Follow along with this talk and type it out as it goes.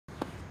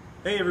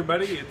Hey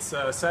everybody, it's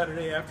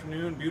Saturday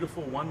afternoon,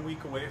 beautiful, 1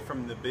 week away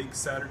from the big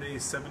Saturday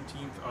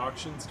 17th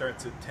auction.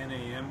 Starts at 10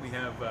 a.m. We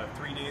have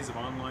 3 days of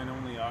online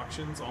only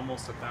auctions,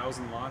 almost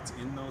 1,000 lots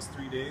in those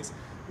 3 days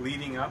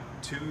leading up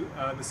to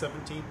the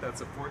 17th. That's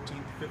the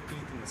 14th,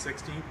 15th, and the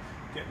 16th.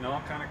 Getting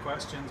all kind of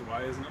questions,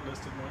 why isn't it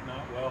listed and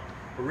whatnot. Well,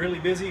 we're really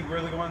busy.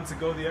 We're the ones that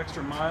go the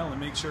extra mile and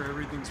make sure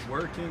everything's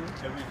working,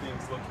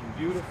 everything's looking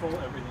beautiful,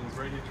 everything's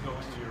ready to go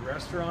into your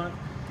restaurant.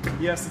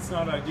 Yes, it's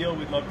not ideal.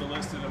 We'd love to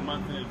list it a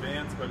month in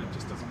advance, but it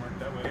just doesn't work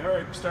that way. All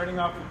right, we're starting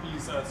off with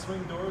these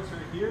swing doors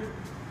right here.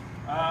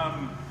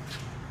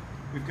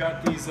 We've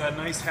got these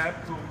nice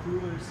Hatco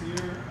coolers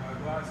here,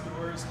 glass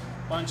doors,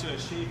 bunch of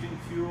chafing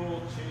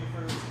fuel,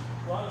 chafers,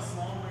 a lot of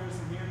small wares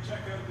in here.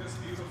 Check out this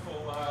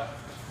beautiful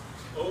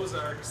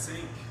Ozark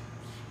sink.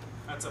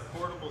 That's a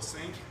portable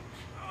sink.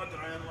 Oh, did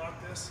I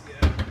unlock this?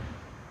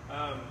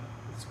 Yeah.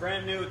 It's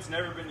brand new. It's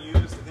never been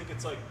used. I think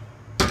it's like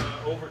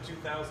over $2,000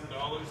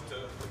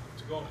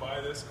 to go and buy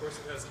this. Of course,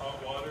 it has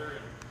hot water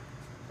and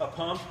a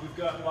pump. We've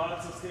got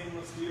lots of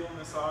stainless steel in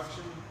this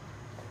auction.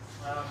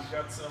 We've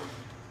got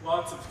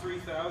lots of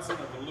 3,000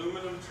 of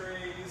aluminum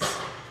trays,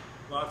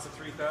 lots of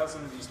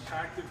 3,000 of these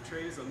Pactiv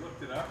trays. I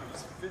looked it up. It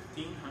was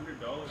 $1,500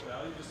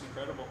 value, just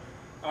incredible.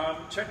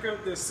 Check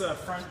out this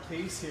front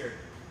case here.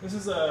 This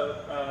is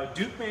a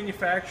Duke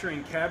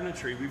Manufacturing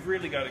cabinetry. We've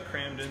really got it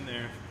crammed in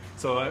there.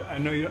 So I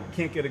know you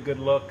can't get a good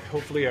look.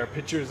 Hopefully our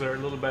pictures are a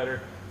little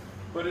better.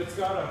 But it's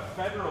got a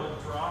Federal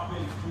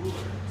drop-in cooler.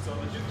 So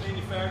the Duke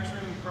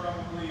Manufacturing,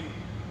 probably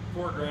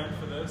 $4 grand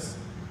for this.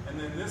 And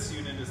then this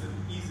unit is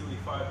easily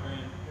 $5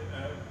 grand.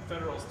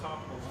 Federal's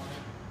top of the line.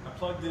 I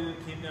plugged in,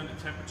 it came down to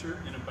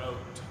temperature in about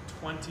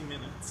 20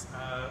 minutes.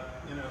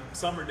 In a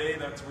summer day,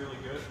 that's really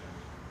good.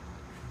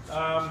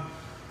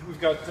 We've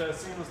got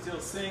stainless steel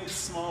sinks,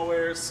 small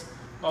wares,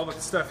 all the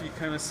stuff you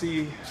kind of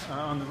see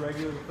on the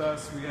regular with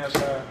us. We have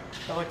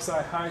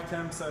LXI High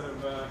Temps out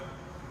of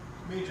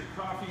Major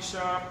Coffee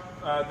Shop.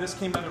 This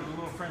came out of a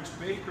little French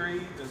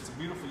bakery. It's a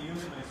beautiful unit,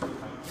 nice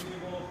wood-hung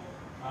table.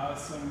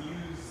 Some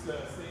used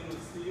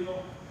stainless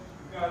steel.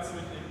 We've got some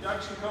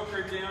induction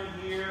cooker down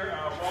here,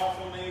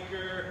 waffle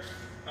maker,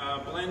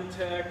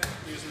 Blendtec.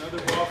 Here's another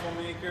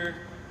waffle maker.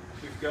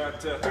 We've got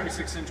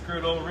 36-inch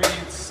griddle,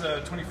 Radiance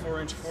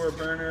 24-inch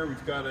 4-burner.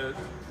 We've got a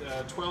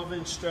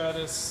 12-inch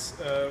Stratus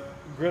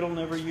griddle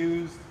never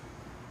used.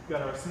 We've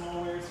got our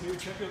small wares here.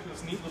 Check out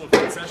this neat little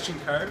concession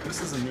cart.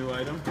 This is a new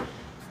item.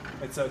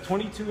 It's a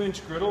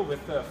 22-inch griddle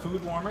with a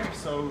food warmer,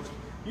 so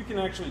you can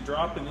actually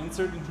drop an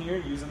insert in here,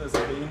 use it as a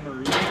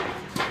bain-marie,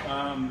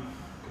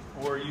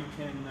 or you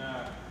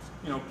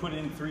can put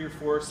in 3 or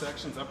 4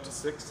 sections, up to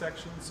 6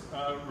 sections,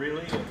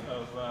 really,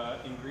 of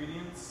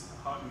ingredients,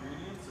 hot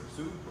ingredients, or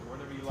soup, or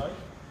whatever you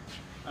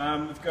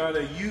like. We've got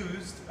a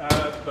used,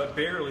 but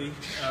barely,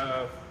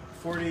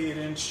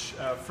 48-inch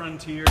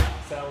Frontier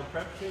salad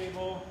prep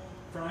table.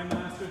 Fry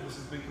Master, this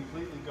has been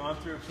completely gone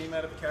through. It came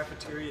out of a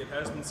cafeteria. It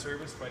has been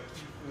serviced by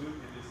Key Food.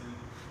 It is in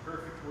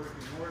perfect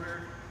working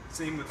order.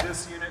 Same with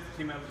this unit. It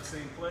came out of the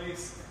same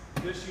place.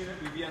 This unit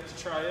we've yet to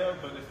try out,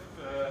 but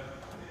it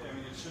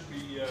should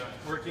be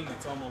working.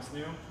 It's almost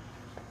new.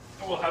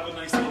 We'll have a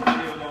nice little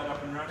video of that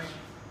up and running.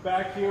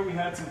 Back here we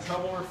had some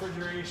trouble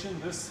refrigeration.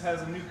 This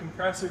has a new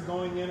compressor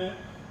going in it.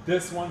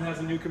 This one has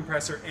a new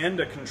compressor and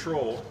a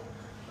control.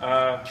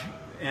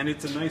 And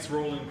it's a nice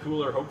rolling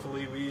cooler.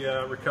 Hopefully we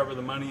recover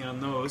the money on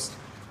those.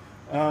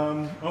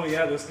 Oh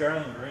yeah, this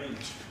Garland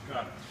range.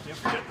 God, can't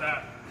forget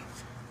that.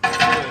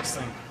 Look at this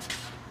thing.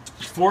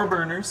 4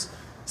 burners,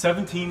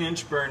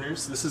 17-inch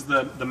burners. This is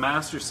the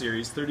Master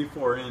Series,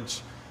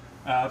 34-inch.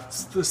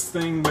 This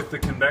thing with the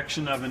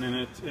convection oven in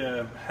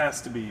it has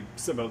to be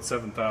about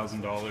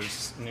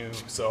 $7,000 new.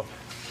 So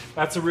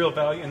that's a real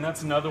value, and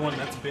that's another one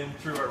that's been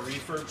through our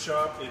refurb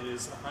shop. It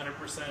is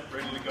 100%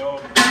 ready to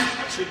go.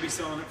 I should be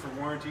selling it for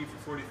warranty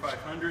for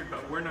 $4,500,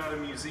 but we're not a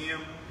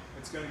museum.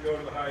 It's going to go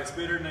to the highest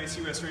bidder. Nice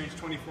US range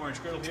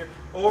 24-inch griddle here.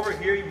 Over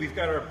here, we've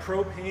got our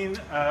propane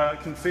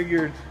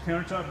configured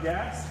countertop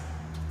gas.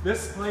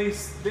 This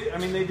place, they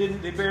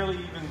barely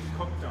even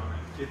cooked on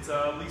it. It's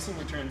leasing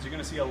returns. You're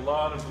going to see a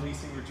lot of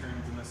leasing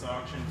returns in this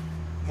auction.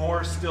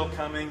 More still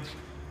coming.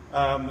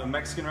 A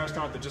Mexican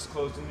restaurant that just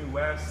closed in New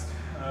West.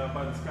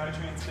 By the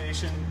SkyTrain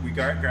station. We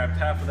grabbed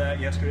half of that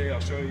yesterday. I'll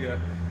show you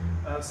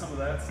some of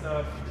that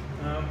stuff.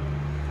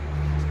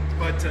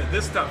 But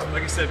this stuff,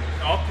 like I said,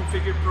 all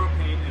configured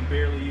propane and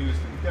barely used.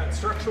 We've got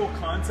Structural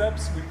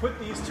Concepts. We put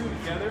these two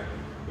together.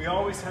 We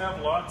always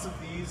have lots of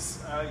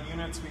these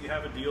units. We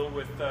have a deal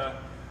with the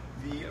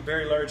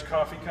very large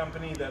coffee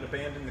company that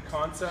abandoned the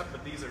concept,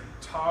 but these are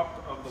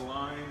top of the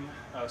line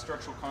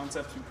Structural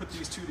Concepts. We put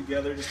these two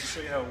together just to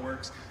show you how it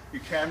works.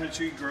 Your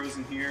cabinetry grows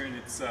in here and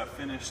it's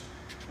finished.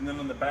 And then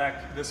on the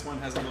back, this one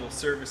has a little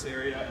service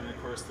area, and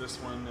of course this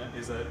one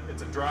it's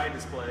a dry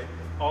display.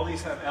 All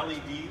these have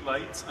LED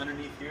lights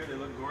underneath here. They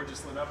look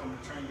gorgeous lit up. I'm going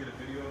to try and get a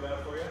video of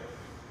that for you.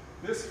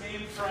 This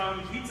came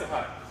from Pizza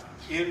Hut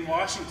in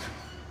Washington.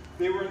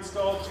 They were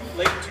installed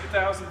late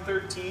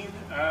 2013.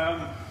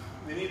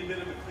 They need a bit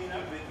of a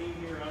cleanup. They came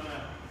here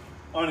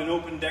on an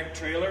open deck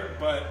trailer,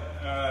 but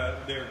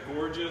They're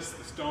gorgeous.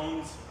 The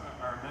stones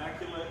are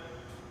immaculate,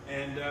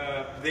 and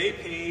they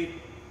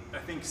paid, I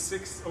think,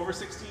 over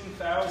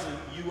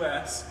 $16,000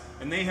 US,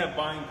 and they have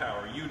buying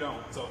power. You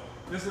don't. So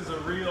this is a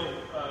real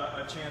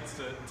a chance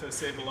to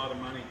save a lot of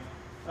money.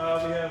 We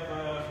have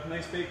a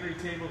nice bakery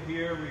table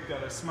here. We've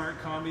got a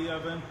smart combi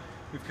oven.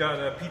 We've got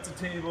a pizza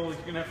table.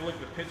 You're gonna have to look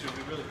at the pictures.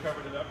 We really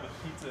covered it up with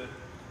pizza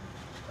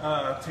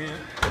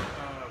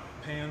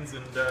pans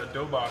and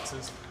dough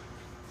boxes,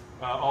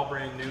 all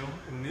brand new.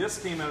 And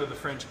this came out of the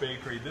French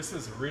bakery. This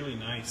is really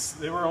nice.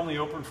 They were only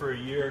open for a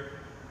year.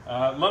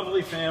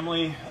 Lovely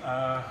family.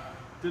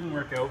 Didn't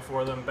work out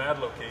for them. Bad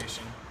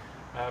location,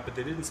 but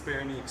they didn't spare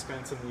any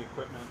expense in the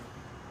equipment.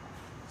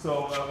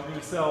 So we're going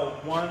to sell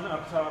one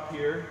up top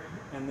here,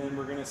 and then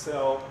we're going to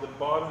sell the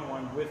bottom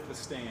one with the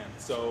stand.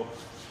 So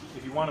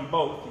if you want them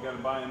both, you got to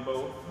buy them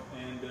both.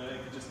 And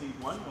if you just need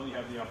one, well, you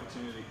have the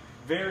opportunity.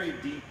 Very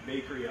deep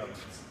bakery ovens.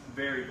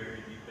 Very, very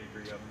deep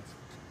bakery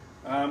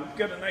ovens. We've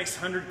got a nice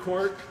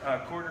 100-quart,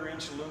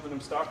 quarter-inch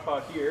aluminum stock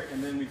pot here,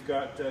 and then we've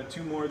got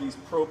two more of these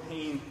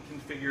propane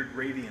configured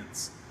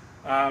radiants.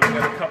 We've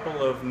got a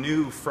couple of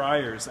new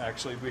fryers,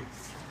 actually.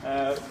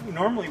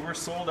 Normally we're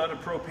sold out of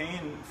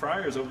propane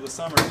fryers over the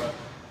summer, but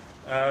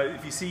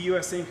if you see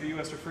US Ink or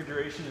US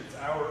Refrigeration, it's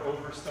our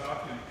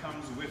overstock, and it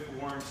comes with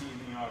warranty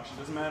in the auction.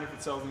 Doesn't matter if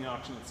it sells in the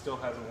auction, it still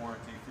has a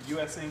warranty for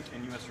US Ink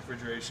and US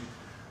Refrigeration.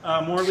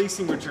 More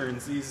leasing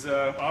returns. These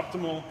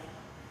Optimal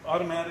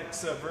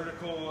Automatics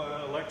vertical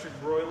electric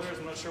broilers.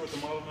 I'm not sure what the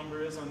model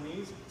number is on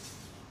these.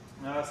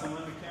 Some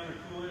under-counter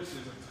coolers.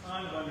 There's a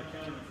ton of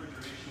under-counter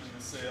refrigeration in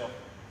the sale.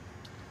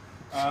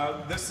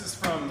 This is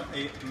from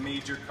a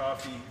major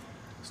coffee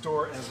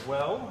store as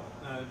well,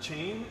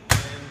 chain,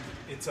 and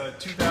it's a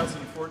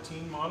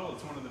 2014 model.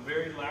 It's one of the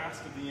very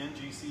last of the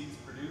NGCs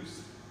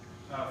produced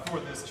for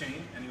this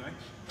chain, anyway.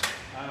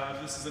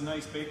 This is a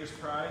nice Baker's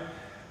Pride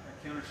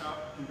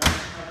countertop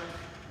convection oven.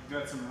 We've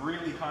got some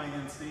really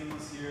high-end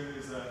stainless here.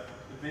 There's a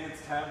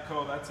Advanced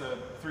Tabco. That's a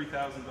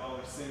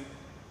 $3,000 sink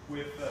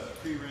with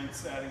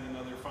pre-rinse, adding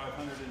another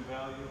 $500 in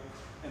value.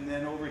 And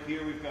then over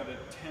here we've got a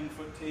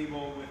 10-foot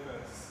table with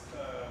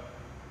a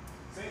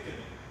sink in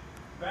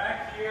it.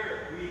 Back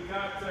here we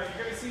got, you're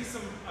going to see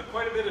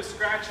quite a bit of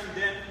scratch and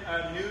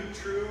dent, new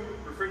true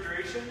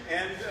refrigeration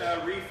and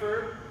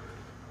refurb.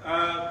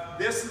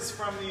 This is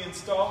from the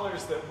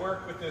installers that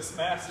work with this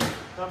massive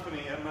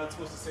company. I'm not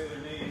supposed to say their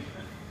name,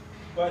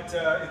 but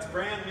it's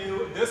brand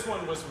new. This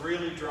one was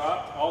really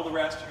dropped. All the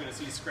rest you're going to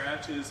see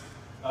scratches,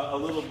 a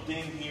little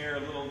ding here, a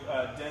little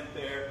dent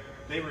there.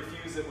 They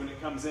refuse it when it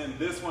comes in.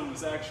 This one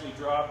was actually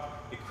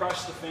dropped. It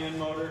crushed the fan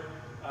motor.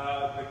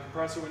 The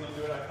compressor wouldn't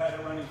do it. I've had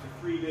it running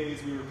for 3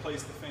 days. We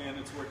replaced the fan.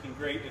 It's working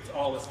great. It's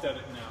all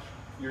aesthetic now.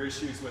 Your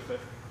issues with it.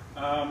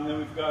 Then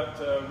we've got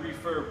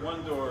refurb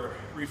 1 door,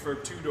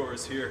 refurb 2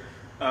 doors here.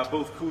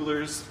 Both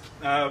coolers.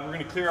 We're going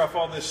to clear off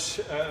all this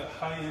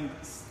high-end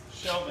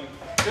shelving.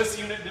 This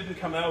unit didn't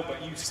come out,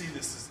 but you see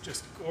this is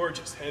just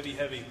gorgeous, heavy,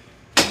 heavy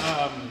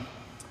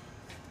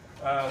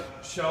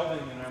shelving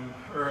and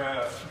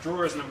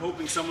drawers, and I'm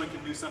hoping someone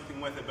can do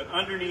something with it. But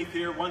underneath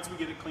here, once we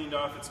get it cleaned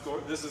off,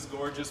 this is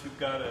gorgeous. We've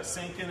got a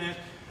sink in it.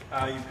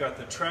 You've got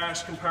the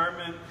trash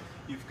compartment.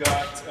 You've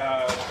got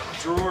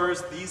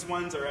drawers. These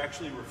ones are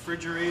actually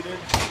refrigerated.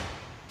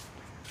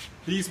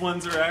 These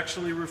ones are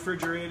actually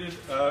refrigerated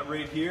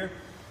right here.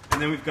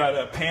 And then we've got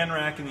a pan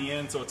rack in the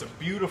end, so it's a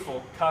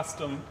beautiful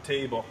custom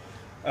table.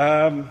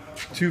 It's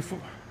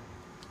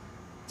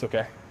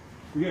okay.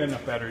 We got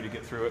enough battery to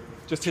get through it.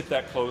 Just hit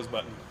that close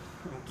button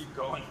and we'll keep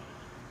going.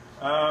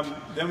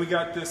 Then we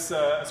got this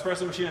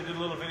espresso machine. I did a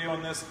little video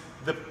on this.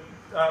 The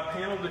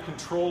panel to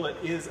control it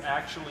is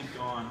actually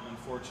gone,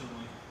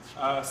 unfortunately.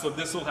 So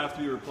this will have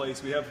to be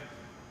replaced. We have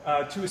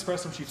 2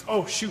 espresso machines.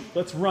 Oh shoot,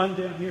 let's run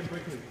down here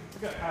quickly.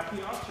 We got half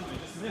the option I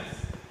just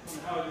missed. I don't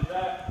know how I did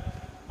that.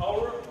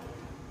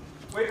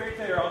 Wait right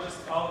there,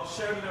 I'll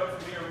shout it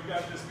out from here. We've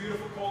got this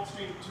beautiful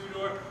Coldstream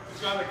 2-door.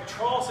 We've got a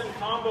Trolson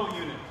combo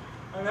unit.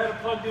 I've had it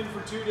plugged in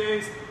for 2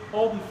 days,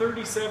 holding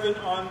 37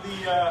 on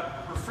the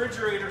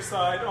refrigerator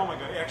side. Oh my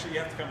god, actually you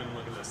have to come in and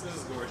look at this. This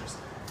is gorgeous.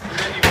 And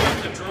then you've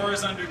got the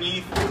drawers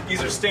underneath.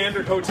 These are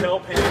standard hotel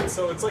pans,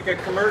 so it's like a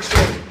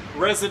commercial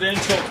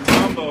residential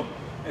combo.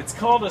 It's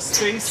called a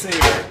Space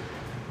Saver,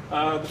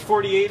 the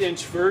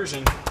 48-inch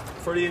version,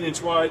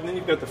 48-inch wide. And then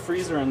you've got the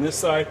freezer on this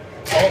side,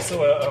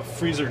 also a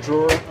freezer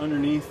drawer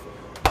underneath,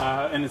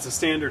 and it's a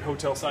standard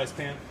hotel size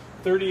pan.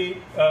 38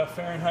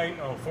 Fahrenheit,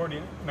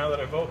 40 now that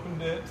I've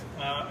opened it,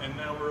 and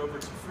now we're over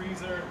to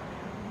freezer.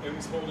 It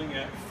was holding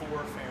at 4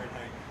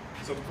 Fahrenheit.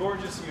 So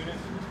gorgeous unit.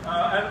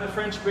 Out of the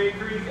French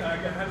bakery, I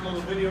had a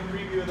little video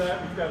preview of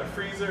that. We've got a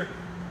freezer,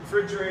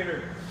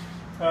 refrigerator,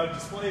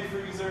 display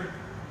freezer.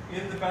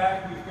 In the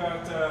back, we've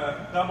got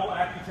double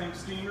AccuTemp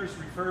steamers,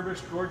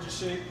 refurbished, gorgeous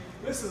shape.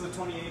 This is a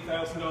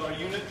 $28,000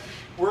 unit,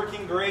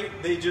 working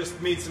great. They just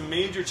made some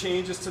major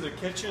changes to their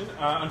kitchen.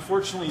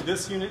 Unfortunately,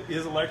 this unit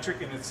is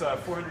electric and it's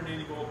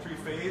 480 volt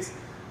 3-phase,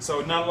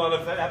 so not a lot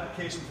of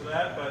application for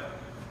that, but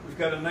we've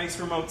got a nice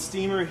remote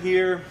steamer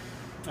here.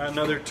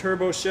 Another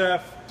Turbo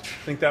Chef.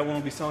 I think that one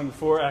will be selling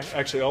before.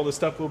 Actually, all this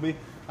stuff will be.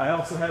 I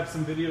also have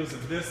some videos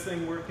of this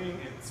thing working.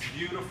 It's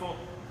beautiful.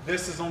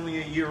 This is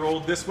only a year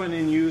old. This went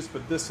in used,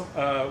 but this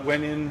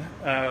went in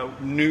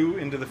new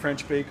into the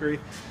French bakery.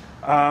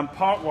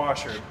 Pot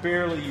washer,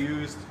 barely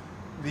used.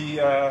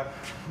 The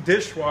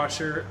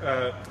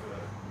dishwasher,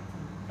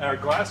 our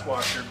glass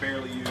washer,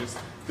 barely used.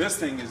 This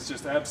thing is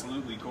just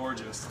absolutely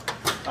gorgeous.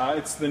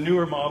 It's the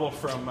newer model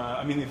from,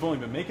 I mean, they've only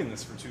been making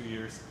this for 2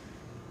 years.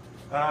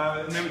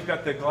 And then we've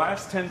got the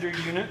glass tender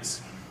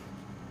units.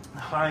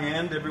 High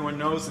end, everyone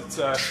knows it's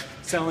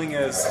selling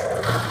as,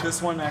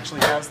 this one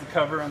actually has the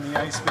cover on the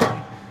ice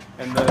bin,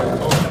 and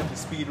both have the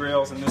speed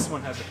rails, and this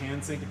one has a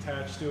hand sink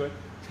attached to it.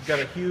 We've got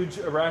a huge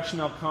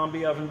Rational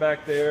combi oven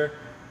back there.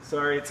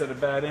 Sorry, it's at a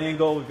bad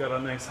angle. We've got a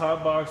nice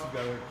hot box. We've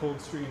got a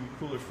Coldstream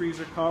cooler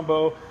freezer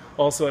combo.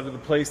 Also out of the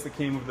place that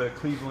came with the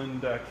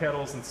Cleveland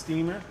kettles and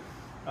steamer.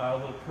 A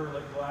little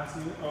perlite glass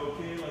unit.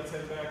 Okay, let's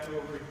head back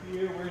over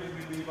here. Where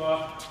did we leave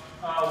off?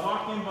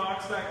 Walk-in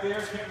box back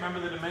there. Can't remember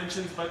the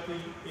dimensions, but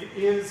it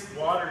is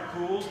water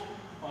cooled.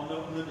 I'll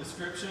note in the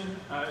description.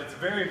 It's a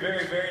very,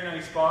 very, very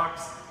nice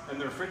box, and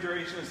the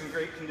refrigeration is in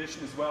great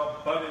condition as well,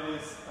 but it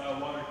is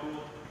water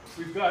cooled.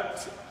 We've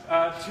got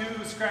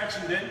 2 scratch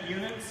and dent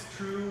units,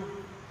 true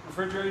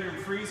refrigerator and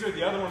freezer.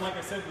 The other one, like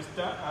I said, was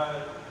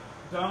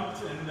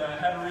dumped and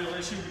had a real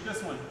issue. But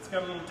this one, it's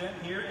got a little dent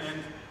here,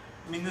 and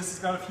I mean, this has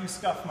got a few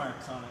scuff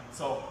marks on it.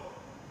 So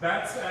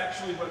that's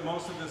actually what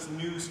most of this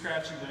new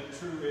scratch and dent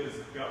true is.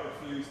 It got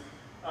refused.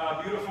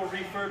 Beautiful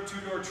refurb,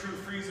 2-door true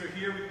freezer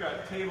here. We've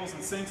got tables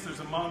and sinks. There's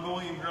a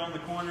Mongolian grill in the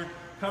corner.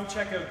 Come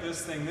check out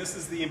this thing. This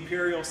is the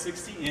Imperial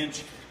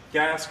 60-inch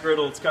gas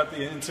griddle. It's got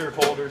the insert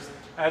holders.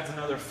 Adds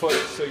another foot,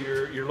 so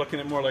you're looking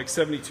at more like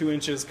 72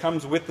 inches.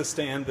 Comes with the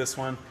stand, this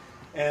one.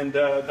 And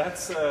yeah,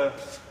 that's,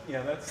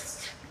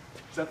 is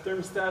that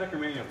thermostatic or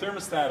manual?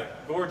 Thermostatic,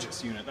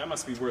 gorgeous unit. That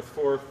must be worth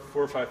 $4,000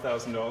 or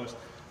 $5,000.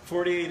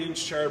 48-inch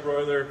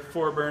charbroiler,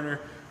 4-burner.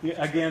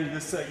 Yeah, again,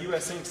 this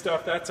US Ink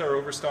stuff, that's our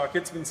overstock.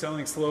 It's been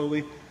selling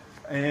slowly,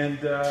 and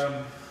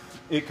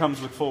it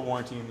comes with full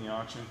warranty in the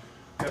auction.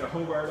 Got a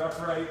Hobart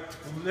upright.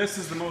 This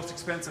is the most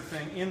expensive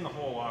thing in the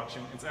whole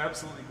auction. It's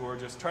absolutely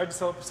gorgeous. Tried to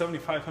sell it for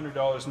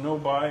 $7,500, no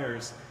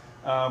buyers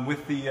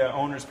with the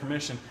owner's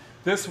permission.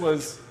 This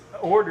was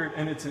ordered,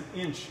 and it's an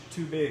inch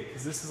too big,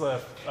 because this is, I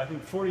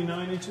think,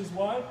 49 inches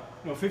wide?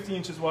 No, 50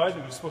 inches wide.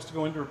 It was supposed to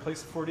go in to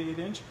replace a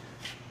 48-inch.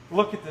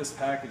 Look at this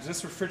package.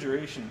 This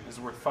refrigeration is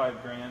worth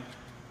 $5 grand.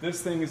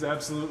 This thing is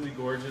absolutely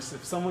gorgeous.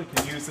 If someone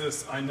can use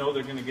this, I know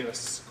they're going to get a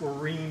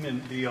screaming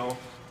deal.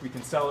 We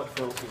can sell it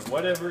for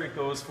whatever it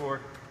goes for.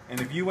 And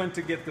if you went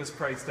to get this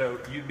priced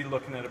out, you'd be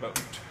looking at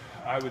about,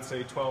 I would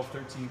say,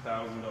 $12,000,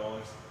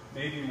 $13,000,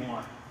 maybe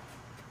more.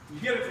 You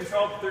get it from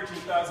 $12,000 to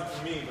 $13,000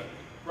 from me, but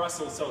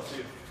Russell sells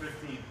you for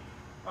 $15,000.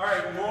 All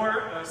right,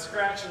 more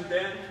scratch and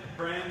dent,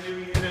 brand new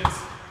units,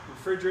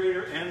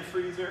 refrigerator and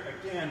freezer.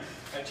 Again,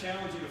 I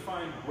challenge you to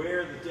find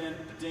where the dent,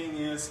 the ding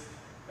is.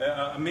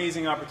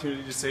 Amazing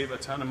opportunity to save a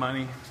ton of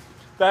money.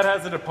 That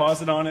has a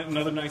deposit on it,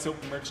 another nice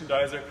open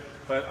merchandiser,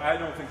 but I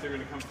don't think they're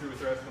going to come through with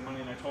the rest of the money,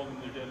 and I told them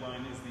their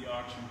deadline is the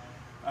auction.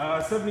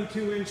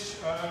 72-inch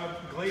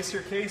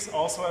Glacier case,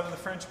 also out of the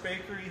French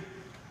bakery.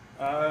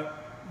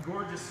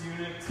 Gorgeous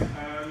unit.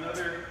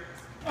 Another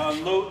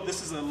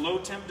this is a low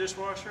temp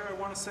dishwasher, I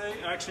want to say.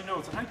 Actually, no,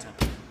 it's a high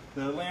temp.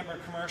 The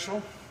Lambert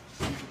commercial,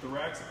 comes with the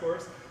racks, of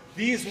course.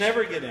 These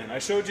never get in. I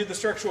showed you the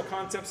structural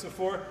concepts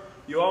before.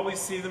 You always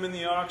see them in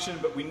the auction,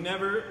 but we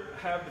never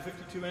have the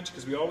 52-inch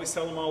because we always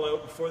sell them all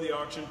out before the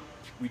auction.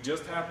 We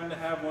just happen to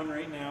have one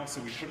right now,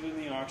 so we put it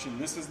in the auction.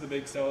 This is the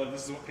big seller.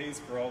 This is what pays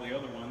for all the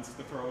other ones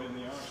to throw in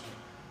the auction.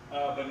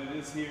 But it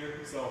is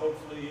here, so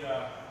hopefully,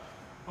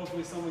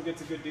 hopefully someone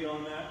gets a good deal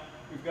on that.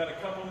 We've got a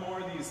couple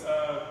more of these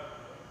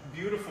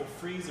beautiful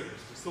freezers.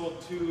 We sold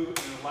 2 in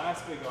the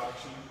last big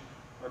auction,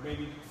 or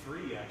maybe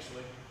 3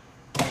 actually.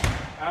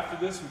 After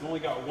this, we've only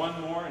got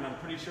 1 more, and I'm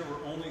pretty sure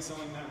we're only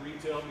selling that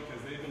retail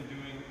because they've been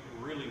doing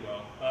really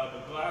well.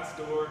 The glass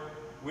door,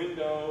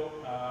 window,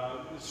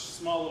 this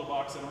small little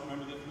box, I don't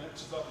remember the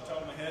dimensions off the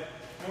top of my head.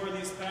 More of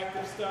these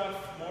packed stuff,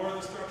 more of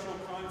the structural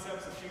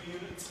concepts, a few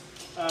units.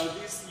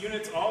 These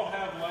units all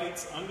have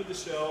lights under the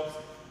shelves.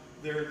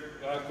 They're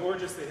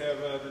gorgeous. They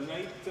have the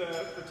night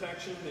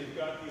protection. They've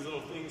got these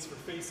little things for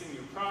facing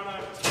your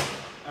product.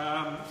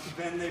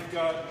 Then they've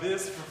got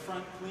this for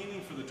front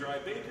cleaning for the dry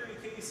bakery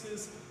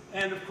cases.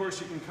 And of course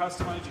you can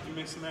customize, you can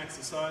mix and match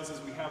the sizes.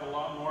 We have a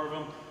lot more of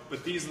them,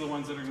 but these are the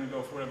ones that are going to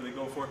go for whatever they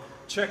go for.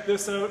 Check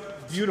this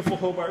out. Beautiful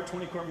Hobart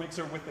 20-quart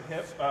mixer with the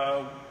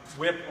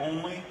whip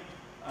only.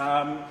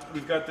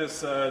 We've got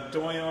this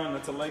Doyon,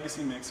 that's a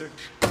legacy mixer.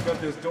 We've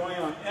got this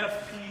Doyon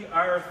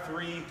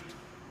FPR3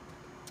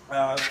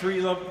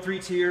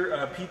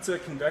 three-tier pizza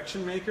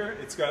convection maker.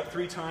 It's got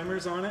 3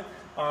 timers on it.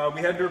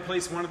 We had to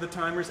replace one of the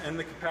timers and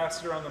the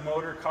capacitor on the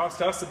motor. Cost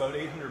us about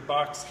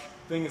 $800.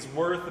 Thing is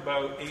worth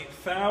about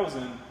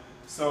 $8,000.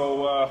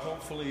 So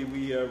hopefully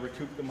we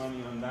recoup the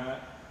money on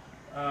that.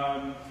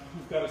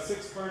 We've got a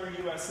 6-burner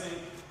US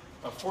Ink.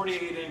 A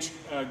 48-inch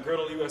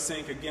Girdle US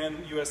Ink, again,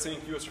 US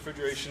Ink, US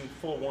refrigeration,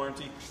 full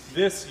warranty.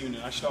 This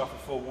unit, I should offer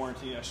full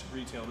warranty, I should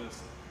retail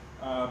this,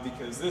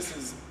 because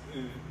this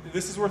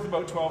is worth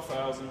about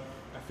 $12,000.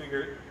 I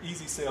figure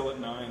easy sale at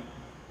 $9,000,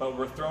 but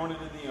we're throwing it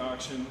in the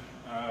auction,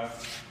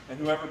 and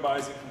whoever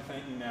buys it can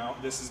thank me now.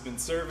 This has been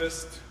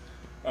serviced,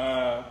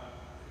 or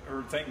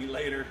thank me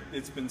later.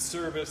 It's been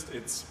serviced,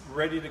 it's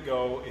ready to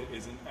go. It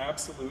is in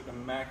absolute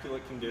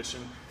immaculate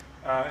condition.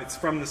 It's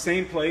from the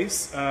same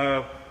place,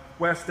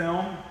 West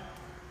Elm.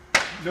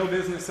 No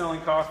business selling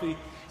coffee,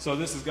 so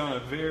this has gone a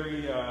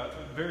very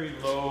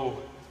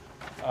low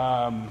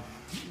amount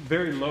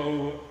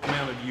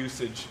of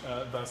usage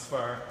thus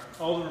far.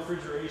 All the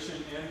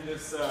refrigeration and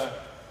this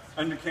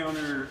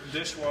under-counter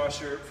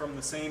dishwasher from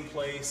the same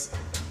place.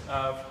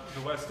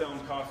 The West Elm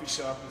coffee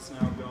shop is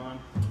now gone.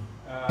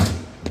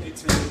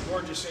 It's in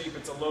gorgeous shape.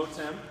 It's a low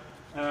temp.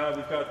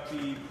 We've got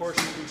the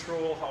portion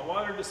control hot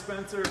water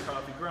dispenser,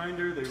 coffee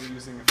grinder. They were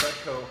using a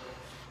Fetco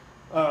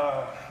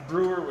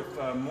brewer with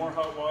more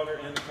hot water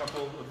and a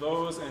couple of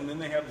those, and then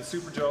they have the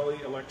Super Jolly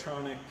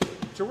electronic,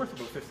 which are worth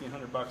about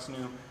 $1,500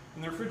 new.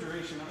 And the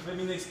refrigeration, I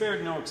mean, they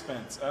spared no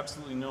expense,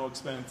 absolutely no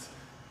expense.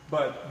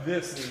 But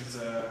this is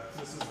the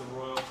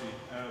royalty.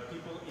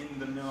 People in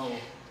the know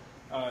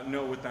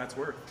what that's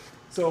worth.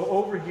 So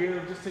over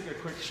here, just take a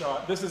quick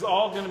shot. This is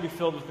all going to be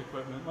filled with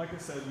equipment. Like I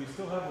said, we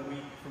still have a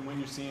week from when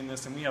you're seeing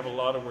this, and we have a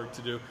lot of work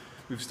to do.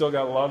 We've still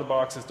got a lot of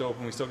boxes to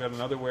open. We still got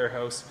another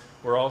warehouse.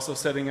 We're also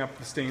setting up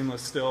the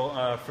stainless still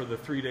for the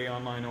 3-day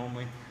online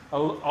only.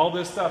 All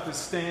this stuff is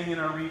staying in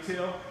our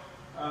retail.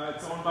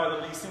 It's owned by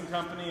the leasing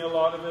company, a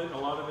lot of it. A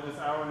lot of it is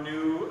our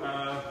new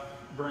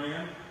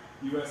brand,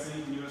 US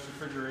Ink and US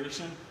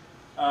Refrigeration.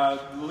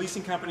 The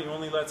leasing company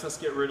only lets us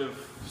get rid of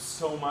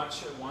so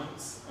much at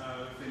once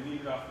if they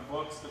need it off the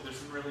books, but there's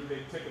some really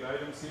big ticket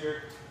items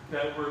here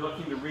that we're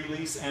looking to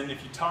release. And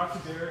if you talk to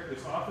Derek,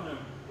 there's often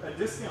a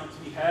discount to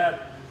be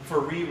had for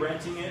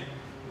re-renting it.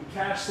 In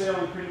cash sale,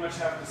 we pretty much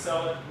have to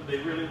sell it. They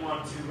really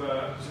want to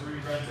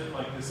re-rent it,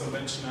 like this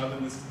Ovation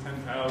oven. This is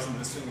 $10,000.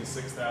 This thing is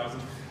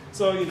 $6,000.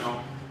 So you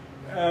know,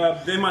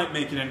 they might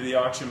make it into the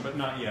auction, but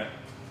not yet.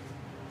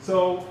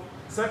 So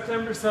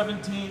September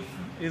 17th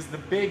is the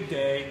big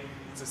day.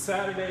 It's a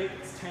Saturday.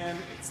 It's 10.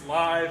 It's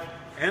live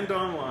and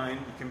online.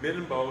 You can bid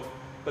in both.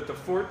 But the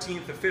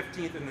 14th, the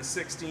 15th, and the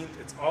 16th,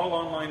 it's all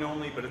online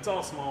only, but it's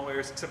all small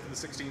wares, except for the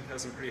 16th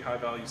has some pretty high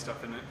value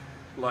stuff in it,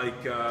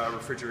 like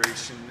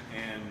refrigeration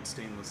and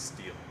stainless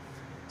steel.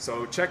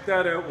 So check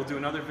that out. We'll do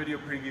another video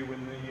preview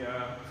when the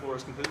floor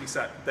is completely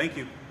set. Thank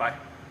you. Bye.